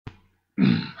Okay,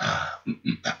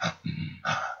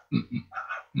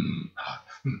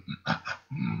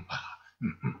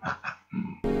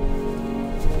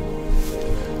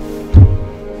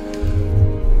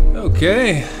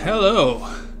 hello.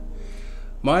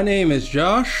 My name is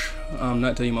Josh. I'm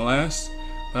not telling you my last,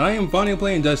 but I am finally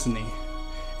playing Destiny.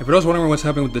 And for those wondering what's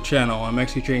happening with the channel, I'm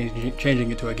actually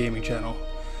changing it to a gaming channel.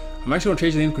 I'm actually going to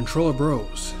change the name to Controller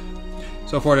Bros.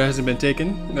 So far that hasn't been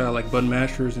taken, like Button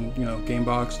Masters and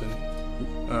Gamebox and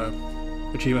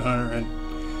Achievement Hunter and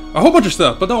a whole bunch of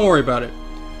stuff, but don't worry about it.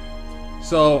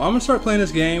 So I'm going to start playing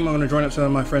this game. I'm going to join up some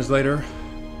of my friends later.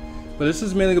 But this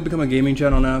is mainly going to become a gaming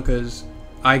channel now because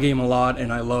I game a lot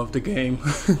and I love the game.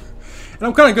 And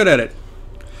I'm kind of good at it.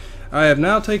 I have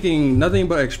now taken nothing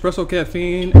but espresso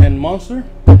caffeine and Monster,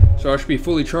 so I should be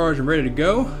fully charged and ready to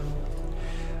go.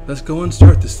 Let's go and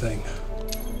start this thing.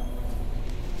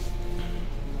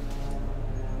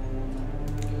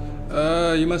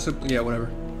 You must have, yeah, whatever.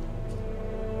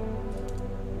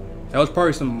 That was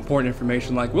probably some important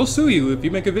information, like, we'll sue you if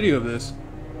you make a video of this.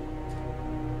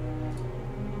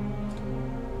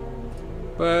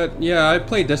 But yeah, I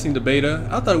played Destiny the beta.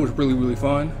 I thought it was really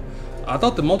fun. I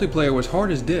thought the multiplayer was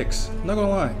hard as dicks, not gonna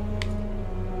lie.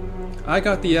 I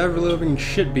got the ever-living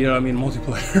shit beat out of me in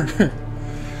multiplayer.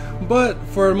 But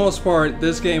for the most part,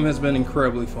 this game has been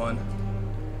incredibly fun.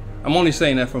 I'm only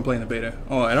saying that from playing the beta.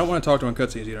 Oh, I don't want to talk during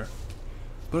cutscenes either.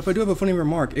 But if I do have a funny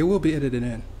remark, it will be edited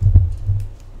in.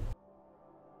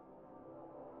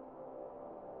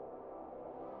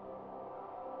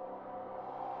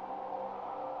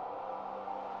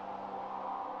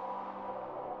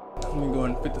 Let me go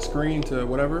and fit the screen to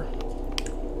whatever.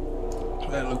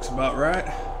 That looks about right.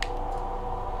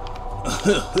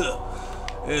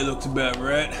 It looks about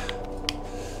right.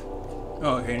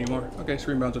 Oh, okay, anymore. Okay,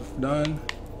 screen bouncer done.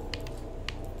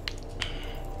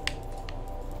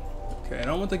 Okay, I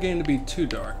don't want the game to be too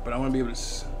dark, but I want to be able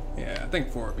to. Yeah, I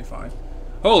think 4 would be fine.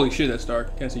 Holy shit, that's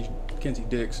dark. Can't see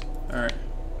dicks. All right.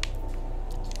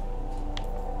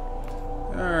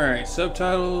 All right,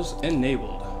 subtitles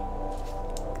enabled.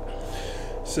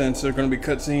 Since there are going to be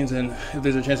cutscenes, and if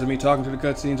there's a chance of me talking to the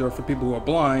cutscenes, or for people who are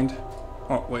blind.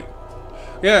 Oh wait.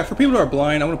 Yeah, for people who are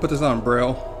blind, I'm going to put this on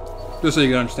braille, just so you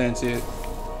can understand and see it.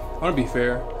 I want to be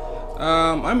fair.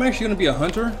 I'm actually going to be a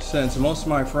hunter, since most of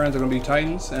my friends are going to be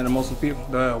Titans, and most of the people,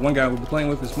 the one guy we'll be playing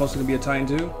with is mostly going to be a Titan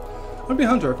too. I'm going to be a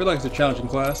hunter. I feel like it's a challenging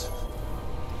class.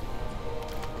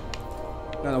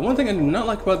 Now, the one thing I do not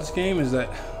like about this game is that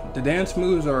the dance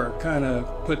moves are kind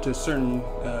of put to certain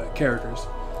characters.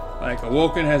 Like,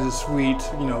 Awoken has his sweet,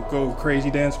 go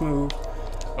crazy dance move.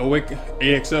 Awake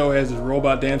AXO has his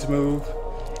robot dance move.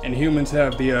 And humans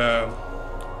have the,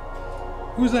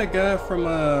 who's that guy from,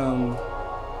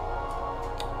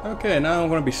 okay, now I'm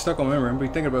going to be stuck on memory. I'm going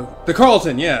to be thinking about, the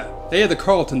Carlton, yeah. They have the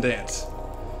Carlton dance.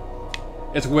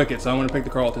 It's wicked, so I'm going to pick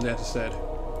the Carlton dance instead.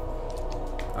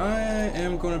 I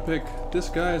am going to pick this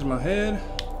guy as my head.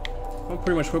 I'll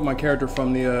pretty much put my character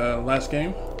from the last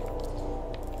game.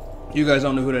 You guys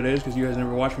don't know who that is because you guys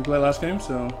never watched me play last game,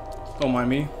 so don't mind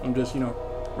me. I'm just,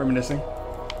 reminiscing.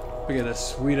 Look at this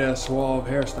sweet ass suave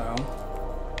hairstyle.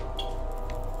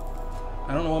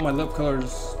 I don't know why my lip color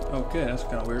is okay. That's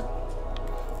kind of weird.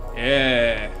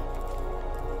 Yeah.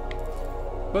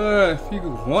 But if you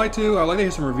would like to, I'd like to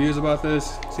hear some reviews about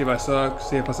this. See if I suck.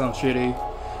 See if I sound shitty.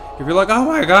 If you're like, oh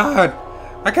my god,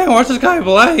 I can't watch this guy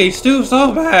play. He's too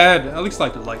so bad. At least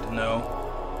like to know.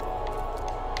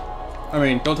 I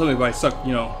mean, don't tell me if I suck,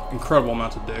 incredible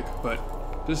amounts of dick, but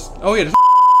just, oh yeah,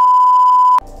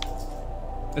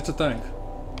 it's a thing.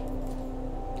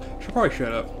 Should probably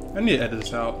shut up. I need to edit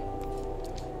this out.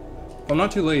 If I'm not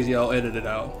too lazy, I'll edit it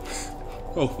out.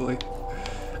 Hopefully.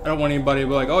 I don't want anybody to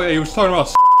be like, oh yeah, he was talking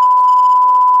about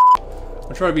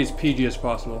I'll try to be as PG as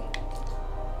possible.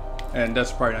 And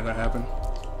that's probably not gonna happen.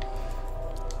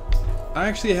 I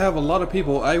actually have a lot of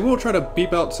people. I will try to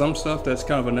beep out some stuff that's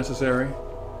kind of unnecessary.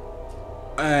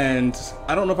 And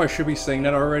I don't know if I should be saying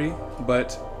that already,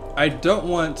 but I don't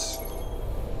want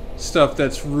stuff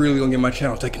that's really gonna get my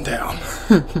channel taken down.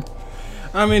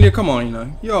 I mean, come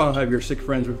on, you all have your sick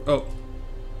friends with, oh.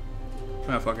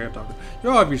 Ah, fuck, I gotta talk. You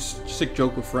all have your sick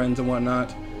joke with friends and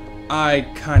whatnot. I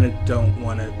kind of don't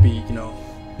want to be,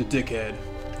 the dickhead.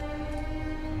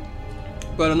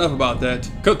 But enough about that.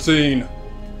 Cutscene!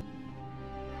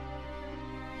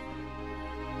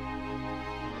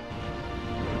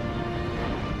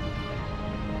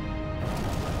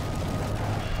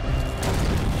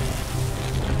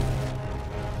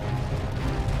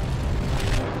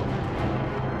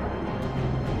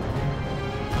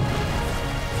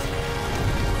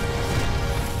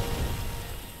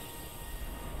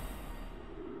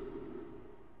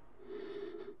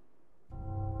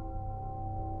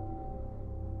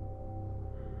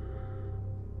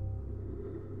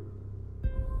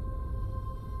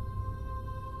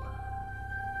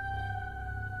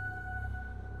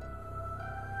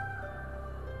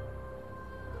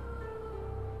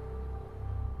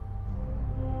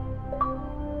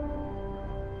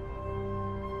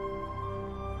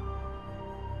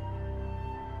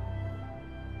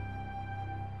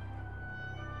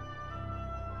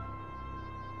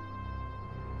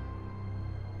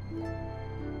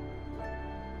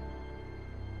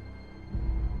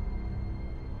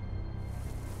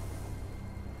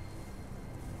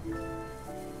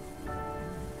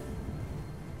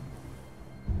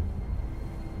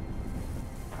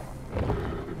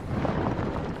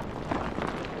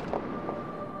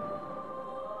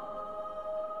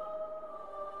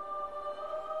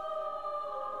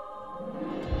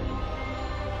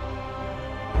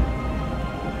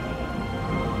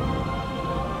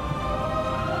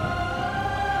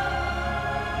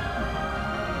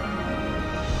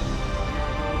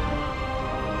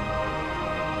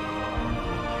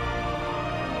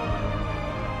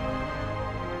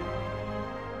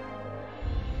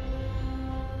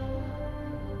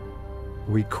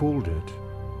 We called it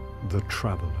the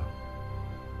Traveler,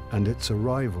 and its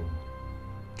arrival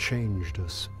changed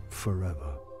us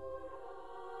forever.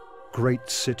 Great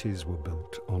cities were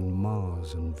built on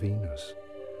Mars and Venus.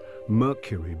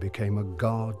 Mercury became a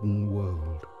garden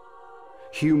world.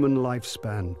 Human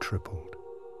lifespan tripled.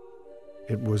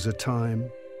 It was a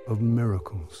time of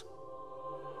miracles.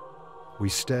 We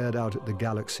stared out at the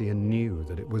galaxy and knew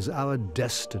that it was our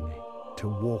destiny to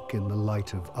walk in the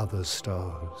light of other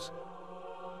stars.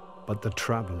 But the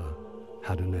Traveler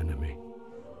had an enemy,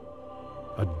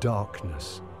 a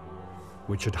darkness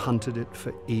which had hunted it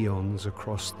for eons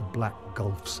across the black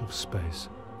gulfs of space.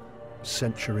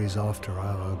 Centuries after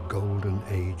our golden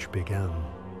age began,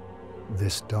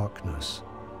 this darkness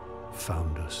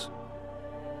found us.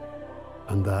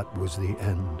 And that was the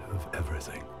end of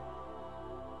everything.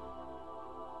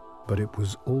 But it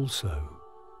was also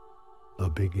a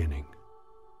beginning.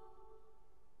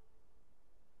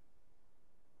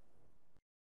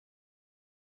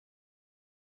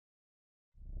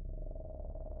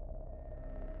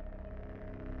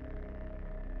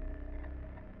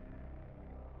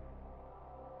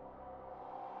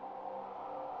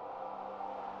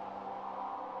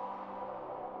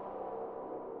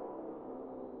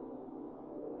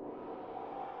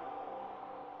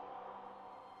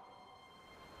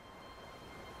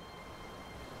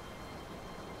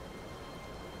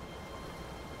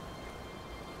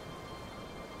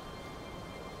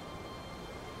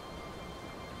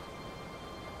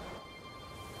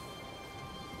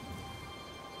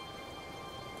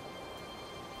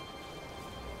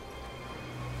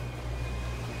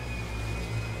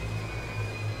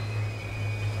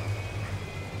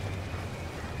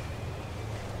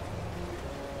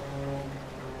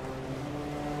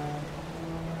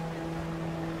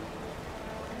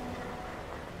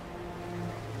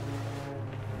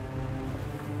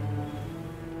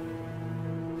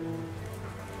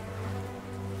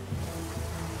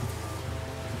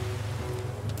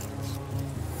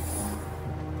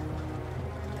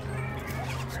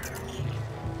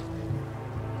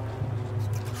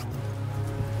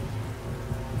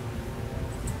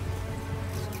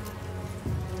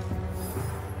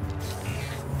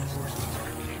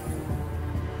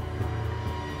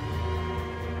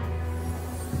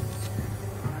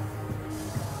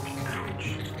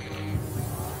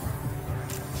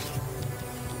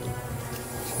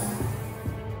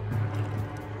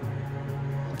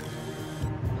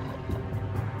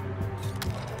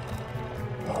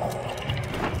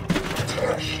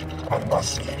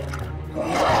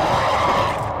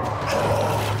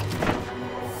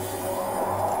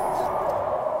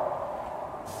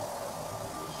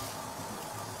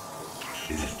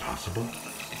 Is it possible?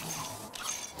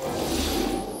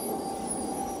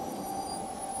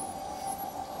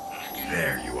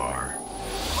 There you are.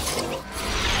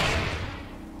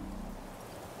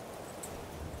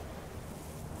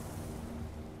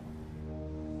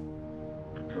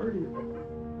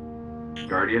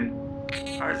 Guardian?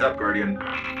 Eyes up, Guardian.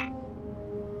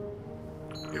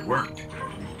 It worked.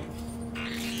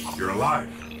 You're alive.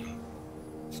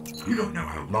 You don't know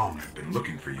how long I've been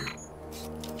looking for you.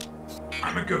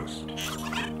 I'm a ghost.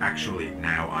 Actually,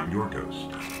 now I'm your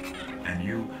ghost. And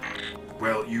you,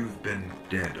 well, you've been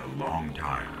dead a long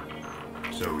time.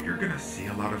 So you're gonna see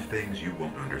a lot of things you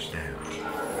won't understand.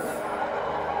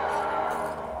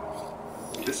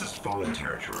 This is fallen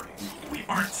territory. We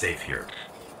aren't safe here.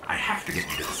 I have to get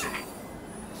you to the city.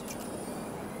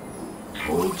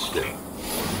 Hold still.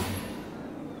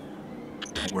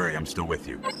 Don't worry, I'm still with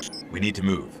you. We need to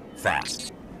move,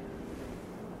 fast.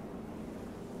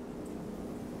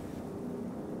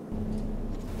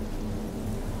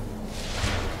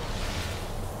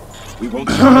 We won't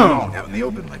stay long out in the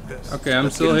open like this. Okay,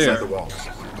 I'm still here.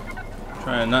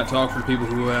 Trying to not talk for people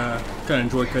who kind of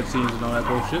enjoy cutscenes and all that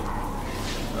bullshit.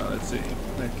 Let's see.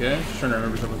 Okay, just trying to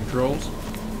remember some of the controls.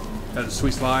 Got a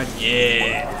sweet slide.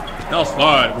 Yeah! Now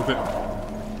slide with it.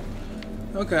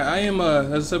 Okay, I am,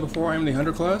 as I said before, I am the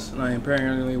Hunter class, and I am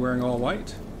apparently wearing all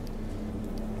white.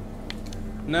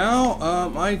 Now,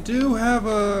 I do have,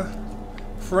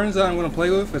 friends that I'm going to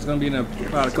play with. It's going to be in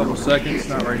about a couple seconds,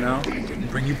 not right now. Didn't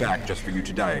bring you back just for you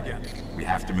to die again. We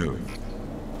have to move.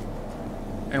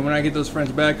 And when I get those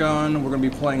friends back on, we're going to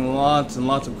be playing lots and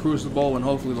lots of Crucible, and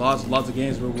hopefully lots and lots of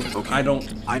games where Okay. I don't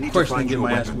need to personally find get you a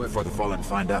my ass weapon whipped. before the Fallen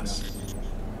find us.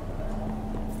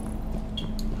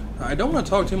 I don't want to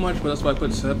talk too much, but that's why I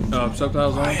put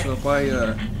subtitles on, so if I,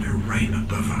 They're right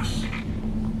above us.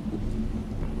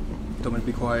 don't make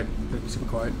me be quiet. Make me super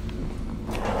quiet.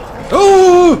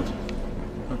 Oh!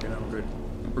 Okay, now we're good.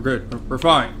 We're good. We're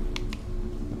fine.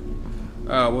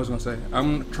 What was I gonna say?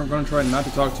 I'm gonna try not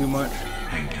to talk too much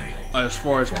as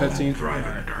far as cutscenes.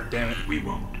 Damn it. We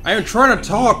won't. I am trying to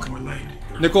talk! We're late.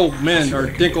 Nickel men or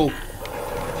Dinkle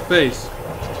face.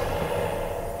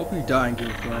 Hope you die in Game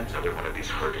of Thrones. Another one of these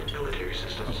hardened military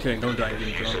systems. Okay, don't die in Game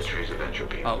of Thrones. Centuries of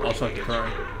entropy. I'll start to cry.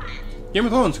 Game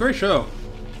of Thrones, great show.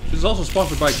 This is also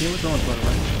sponsored by Game of Thrones, by the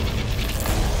way.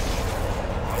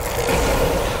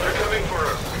 They're coming for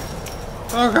us.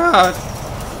 Oh god!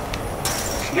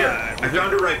 Here, I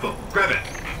found a rifle. Grab it.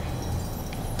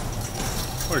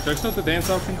 Wait, do I still have the dance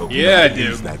option? Hope you Yeah, know I how to do.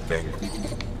 use that thing.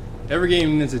 Every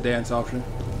game needs a dance option.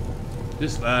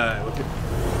 Just look at.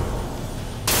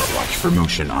 Watch for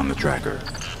motion on the tracker.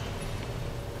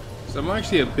 So I'm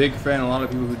actually a big fan of a lot of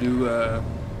people who do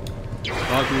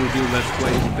Let's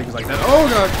Plays and things like that. Oh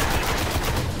god!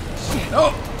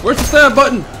 Oh, where's the stab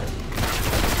button?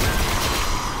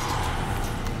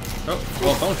 Oh,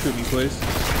 well, don't shoot me, please.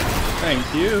 Thank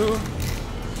you.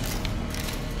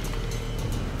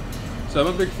 So I'm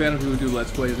a big fan of people who do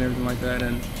Let's Plays and everything like that,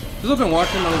 and since I've been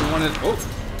watching, I was wanted. Oh,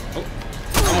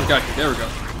 almost got you. There we go.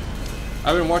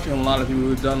 I've been watching a lot of people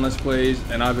who've done Let's Plays,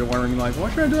 and I've been wondering, like,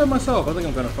 why should I do that myself? I think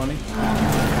I'm kind of funny.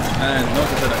 And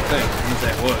notice that I think, I didn't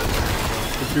say I was.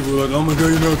 Because people were like, oh my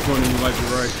god, you're not funny, you might be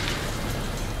right.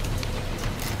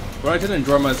 But I tend to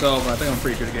enjoy myself, and I think I'm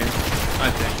pretty good at games.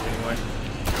 I think, anyway.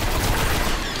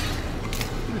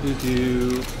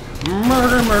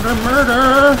 Murder, murder,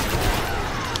 murder!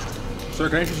 Sir,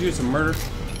 can I introduce you to some murder?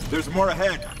 There's more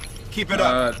ahead. Keep it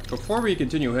up. Before we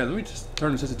continue ahead, let me just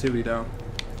turn the sensitivity down.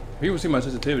 People see my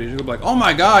sensitivity, they're gonna be like, oh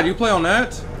my god, you play on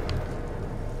that?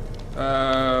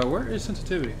 Where is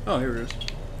sensitivity? Oh, here it is.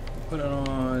 Put it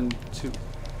on 2.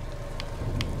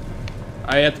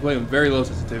 I have to play on very low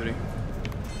sensitivity.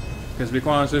 Because to be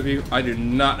quite honest with you, I do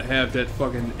not have that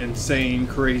fucking insane,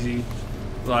 crazy,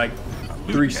 like,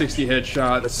 360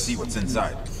 headshots. Let's see what's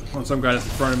inside. On some guy that's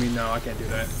in front of me. No, I can't do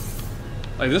that.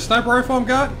 Like, this sniper rifle I've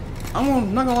got,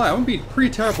 I'm not gonna lie, I'm gonna be pretty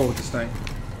terrible with this thing.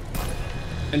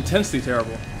 Intensely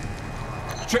terrible.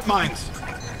 Trip mines.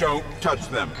 Don't touch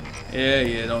them.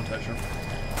 Yeah, don't touch them.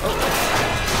 Oh.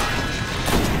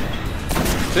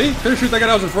 See? Couldn't shoot that guy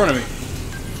that was in front of me.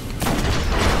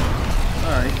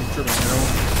 Alright, he's tripping now.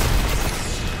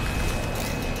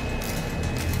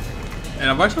 And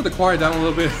if I start to quiet down a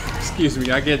little bit, excuse me,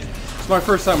 it's my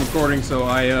first time recording, so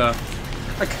I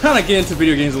kind of get into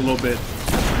video games a little bit.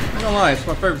 I'm not gonna lie, it's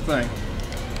my favorite thing.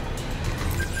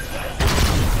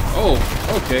 Oh,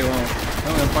 okay, well,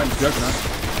 I'm gonna find the Juggernaut.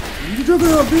 You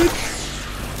Juggernaut, bitch!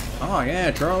 Oh yeah,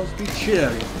 Charles, beat the shit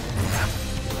out of you.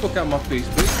 Fuck out my face,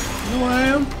 bitch. You know what I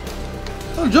am?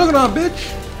 I'm Juggernaut,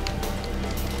 bitch!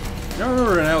 I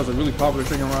remember that was a really popular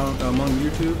thing around among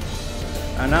YouTube.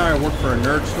 And now I work for a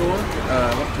nerd store.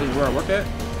 I won't tell you where I work at.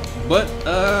 But,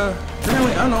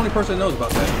 apparently I'm the only person that knows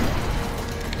about that.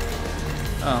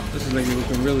 Oh, this is making me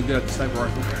looking really good at the sniper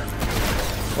rifle.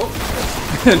 Oh,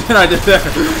 and then I did that.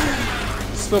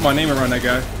 Spilled my name around that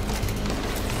guy.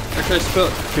 Actually, I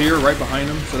spelled fear right behind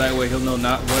him, so that way he'll know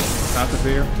not to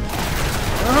fear.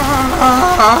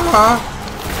 Oh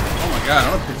my god,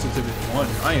 I'm picking sensitivity 1.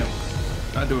 I am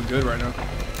not doing good right now.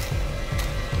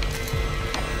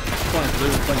 It's funny because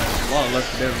they've been playing a lot of Left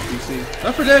 4 Dead on PC.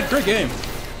 Left 4 Dead, great game.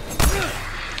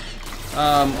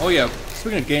 Oh yeah,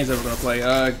 speaking of games that we're gonna play,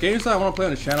 games that I want to play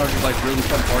on the channel are just like really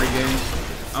fun party games.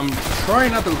 I'm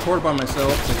trying not to record by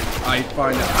myself because I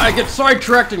find that I get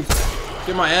sidetracked and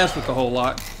get my ass whipped a whole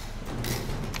lot.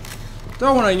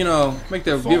 Don't want to, you know, make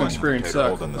the viewing experience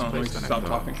suck. Oh, let me stop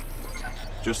talking.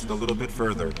 Just a little bit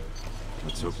further.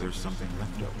 Let's hope there's something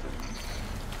left over.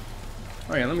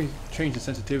 Oh yeah, let me change the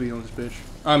sensitivity on this bitch.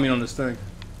 I mean on this thing.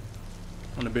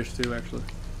 On the bitch too, actually.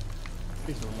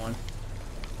 Change it to 1.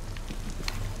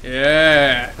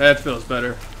 Yeah, that feels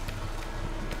better.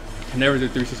 I can never do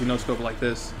 360 no scope like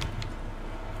this.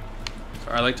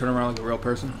 Sorry, I like turning around like a real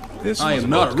person. I am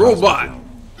not a robot!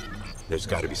 There's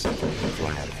got to be something we can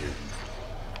fly out of here.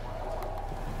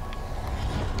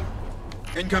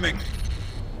 Incoming!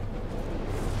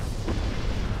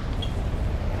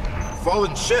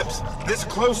 Fallen ships, this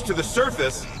close to the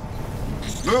surface.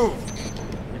 Move!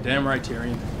 You're damn right,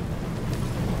 Tyrion.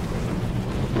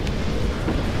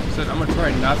 I said I'm gonna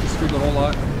try not to scream a whole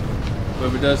lot, but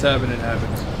if it does happen, it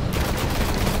happens.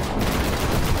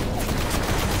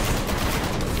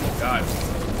 God.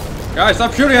 Guys,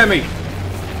 stop shooting at me!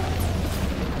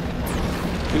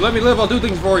 If you let me live, I'll do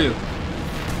things for you.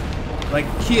 Like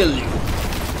kill you.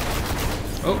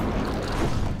 Oh.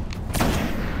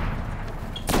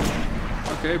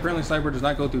 Okay, apparently sniper does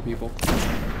not go through people.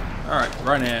 Alright,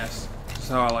 right in the ass. This is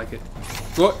how I like it.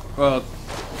 What?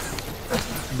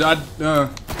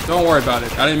 Don't worry about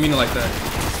it. I didn't mean it like that.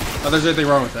 Oh, there's anything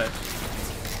wrong with that.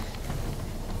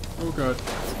 Oh god.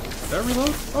 Did I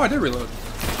reload? Oh, I did reload.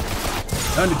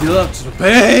 Time to deal out to the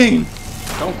pain!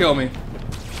 Don't kill me.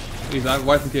 Please, I have a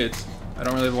wife and kids. I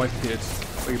don't really have a wife and kids.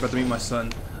 But you're about to meet my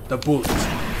son. The bullet.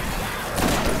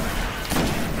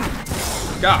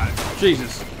 God.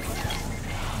 Jesus.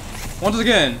 Once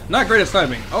again, not great at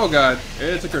sniping. Oh god,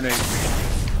 it's a grenade.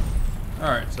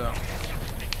 Alright, so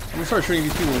I'm gonna start shooting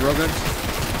these people with railguns.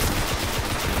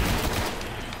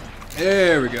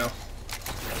 There we go.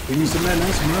 Give me some of that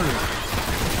nice murder.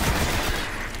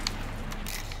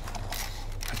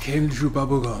 I came to chew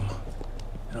bubblegum,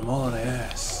 and I'm all on the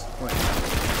ass. Wait.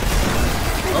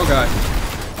 Oh god.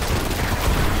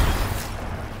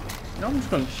 No, I'm just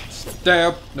gonna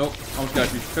stab. Nope, almost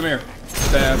got you. Come here.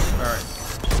 Stab. Alright.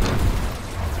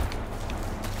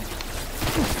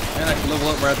 And I can level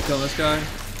up right after killing this guy.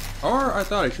 Or I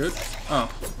thought I should. Oh.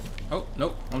 Oh,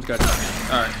 nope. Almost got it.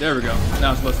 Alright, there we go.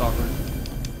 Now it's less awkward.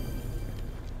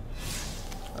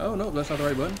 Oh, nope. That's not the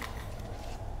right button.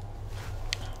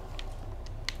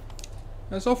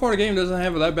 And so far the game doesn't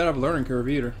have that bad of a learning curve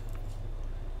either.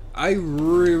 I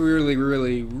really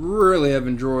have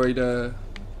enjoyed the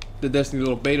Destiny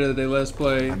little beta that they let us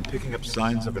play. I'm picking up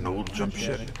signs of an old jump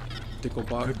ship.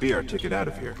 Dicklebot. Could be our ticket out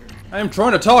of here. I am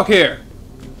trying to talk here!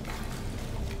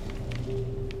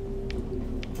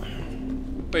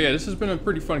 But yeah, this has been a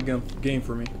pretty fun game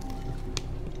for me.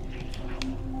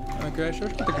 Okay, should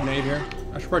I try the grenade here?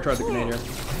 I should probably try the grenade here.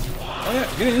 Oh yeah,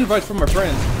 getting invites from my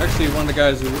friends. Actually, one of the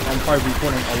guys who I'm probably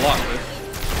recording a lot with.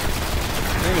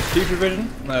 His name is Future Vision.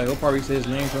 He'll probably say his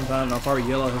name sometime, and I'll probably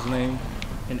yell out his name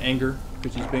in anger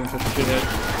because he's being such a shithead.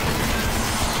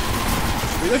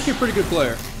 But he's actually a pretty good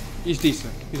player. He's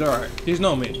decent. He's alright. He's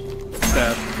no me.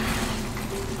 Stab.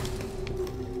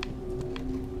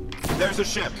 There's a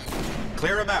ship.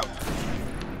 Clear him out.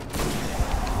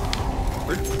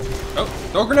 Oh,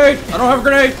 no grenade! I don't have a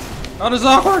grenade! Oh, this is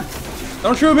awkward!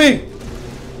 Don't shoot me!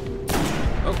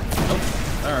 Oh.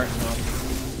 Alright, well.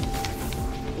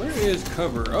 Where is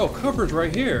cover? Oh, cover's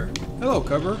right here. Hello,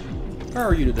 cover. How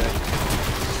are you today?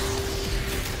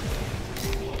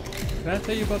 Can I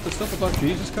tell you about the stuff about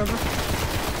Jesus, cover?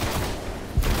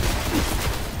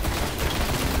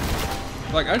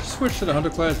 Like, I just switched to the hunter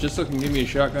class just so it can give me a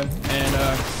shotgun, and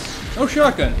no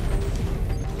shotgun.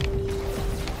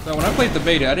 So when I played the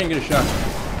beta, I didn't get a shotgun.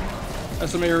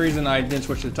 That's the main reason I didn't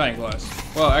switch to the Titan class.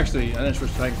 Well, actually, I didn't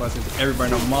switch to Titan class because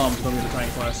everybody knows Mom's going to be the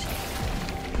Titan class.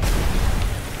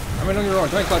 I mean, don't get me wrong,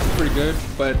 Titan class is pretty good,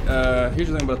 but here's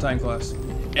the thing about the Titan class.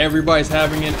 Everybody's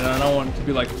having it, and I don't want it to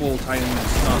be like full Titan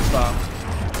non-stop.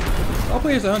 I'll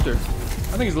play as a hunter.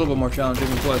 I think it's a little bit more challenging,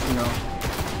 and plus, you know,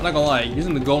 I'm not gonna lie,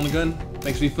 using the golden gun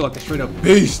makes me feel like a straight up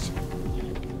beast. Are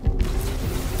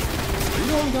you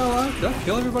the only guy alive? Did I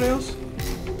kill everybody else?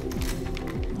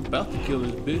 I'm about to kill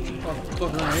this bitch. I'm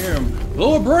fucking around here and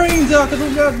blow her brains out because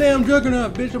I'm goddamn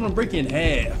juggernaut, bitch. I'm gonna break you in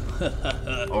half.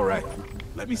 Alright,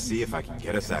 let me see if I can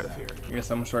get us out of here. I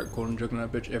guess I'm gonna start quoting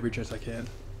juggernaut bitch every chance I can.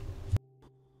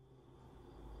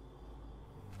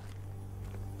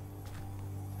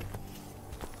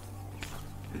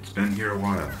 It's been here a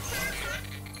while.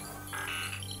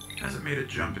 Hasn't made a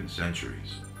jump in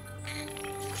centuries.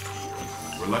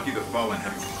 We're lucky the Fallen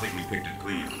haven't completely picked it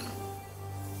clean.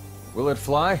 Will it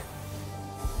fly?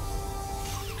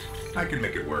 I can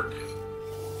make it work.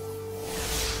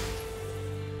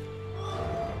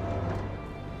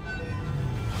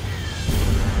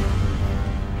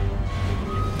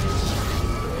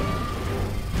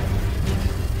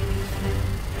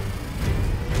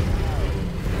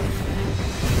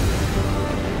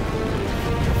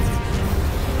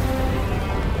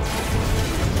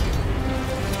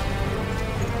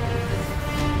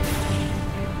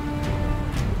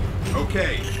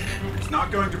 Okay, it's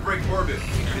not going to break orbit.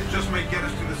 It just might get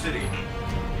us to the city.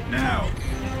 Now,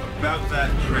 about that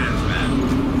transmat.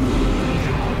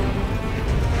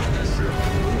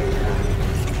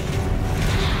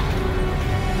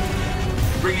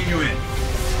 Bringing you in.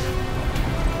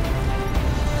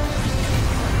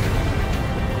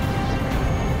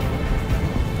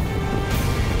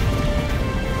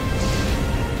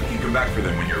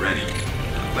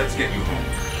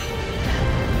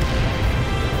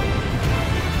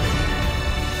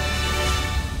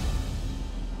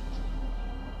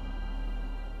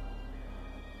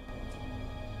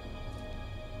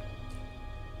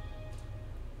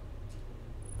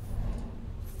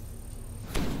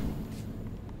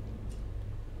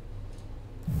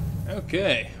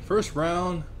 Okay, first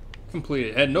round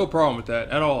completed. Had no problem with that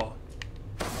at all.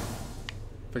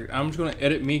 I'm just gonna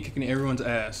edit me kicking everyone's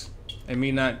ass and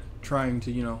me not trying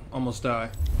to, you know, almost die.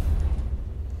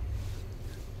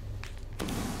 So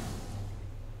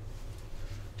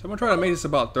I'm gonna try to make this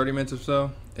about 30 minutes or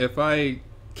so. If I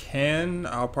can,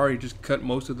 I'll probably just cut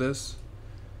most of this.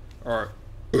 Or,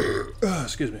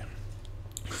 excuse me.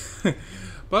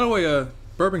 By the way,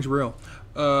 burping's real.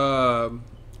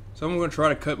 So I'm gonna try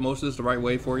to cut most of this the right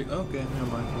way for you. Okay, never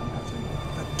mind.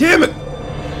 God damn it!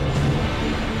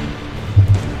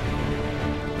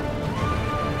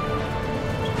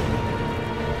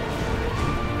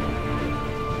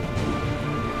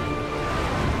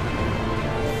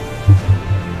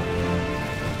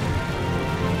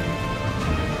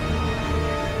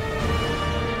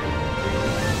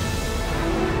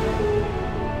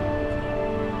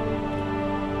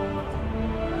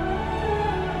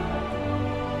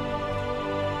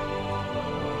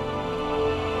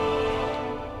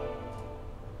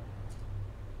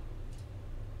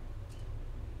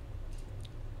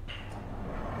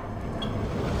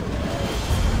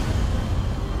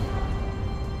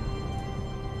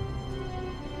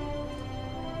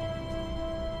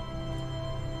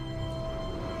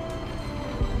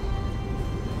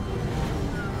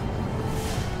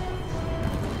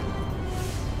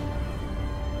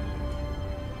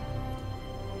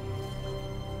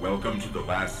 Welcome to the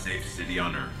last safe city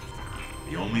on Earth.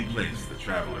 The only place the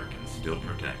traveler can still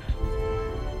protect.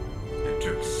 It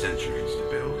took centuries to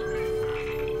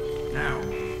build. Now,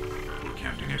 we're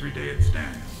counting every day it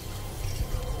stands.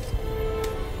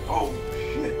 Oh,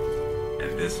 shit!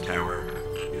 And this tower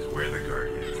is where the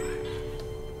Guardians live.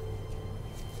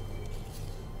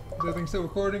 Is everything still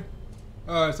recording?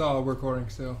 Oh, it's all recording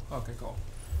still. Okay, cool.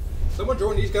 So I'm gonna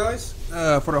join these guys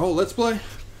for the whole Let's Play.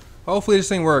 Hopefully this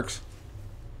thing works.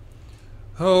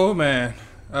 Oh man,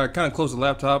 I kind of closed the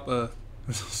laptop.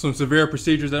 Some severe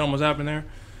procedures that almost happened there.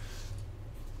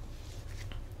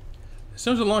 As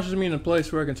soon as it launches me in a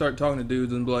place where I can start talking to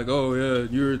dudes and be like, oh yeah,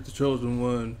 you're the chosen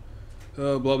one.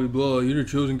 Blah blah blah, you're the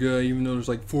chosen guy even though there's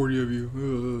like 40 of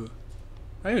you.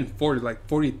 Not even 40, like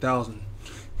 40,000.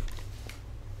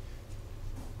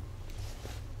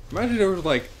 Imagine there was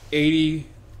like 80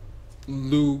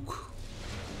 Luke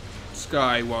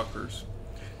Skywalkers.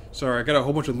 Sorry, I got a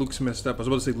whole bunch of Luke's messed up. I was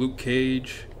about to say Luke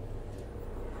Cage.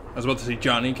 I was about to say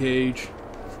Johnny Cage.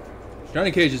 Johnny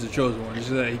Cage is the chosen one. Just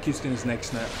that he keeps getting his neck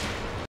snapped.